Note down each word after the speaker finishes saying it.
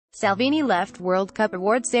Salvini left World Cup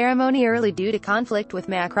award ceremony early due to conflict with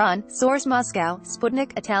Macron. Source Moscow.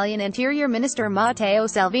 Sputnik. Italian Interior Minister Matteo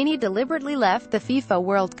Salvini deliberately left the FIFA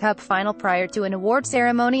World Cup final prior to an award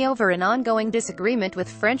ceremony over an ongoing disagreement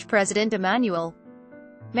with French President Emmanuel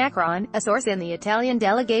Macron. A source in the Italian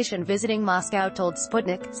delegation visiting Moscow told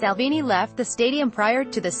Sputnik, Salvini left the stadium prior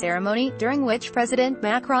to the ceremony, during which President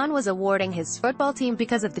Macron was awarding his football team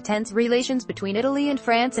because of the tense relations between Italy and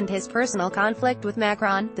France and his personal conflict with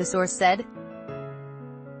Macron, the source said.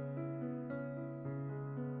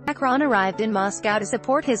 Macron arrived in Moscow to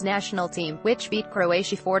support his national team, which beat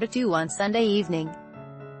Croatia 4-2 on Sunday evening.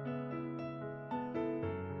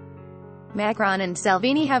 Macron and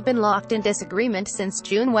Salvini have been locked in disagreement since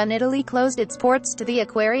June when Italy closed its ports to the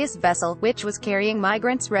Aquarius vessel, which was carrying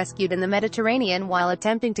migrants rescued in the Mediterranean while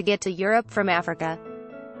attempting to get to Europe from Africa.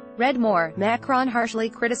 Read more. Macron harshly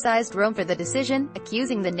criticized Rome for the decision,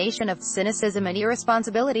 accusing the nation of cynicism and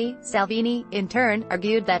irresponsibility. Salvini, in turn,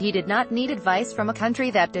 argued that he did not need advice from a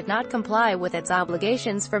country that did not comply with its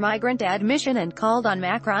obligations for migrant admission and called on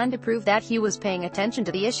Macron to prove that he was paying attention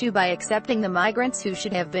to the issue by accepting the migrants who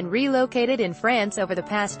should have been relocated in France over the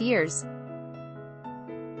past years.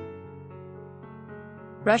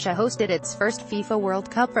 Russia hosted its first FIFA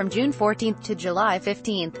World Cup from June 14 to July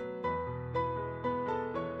 15.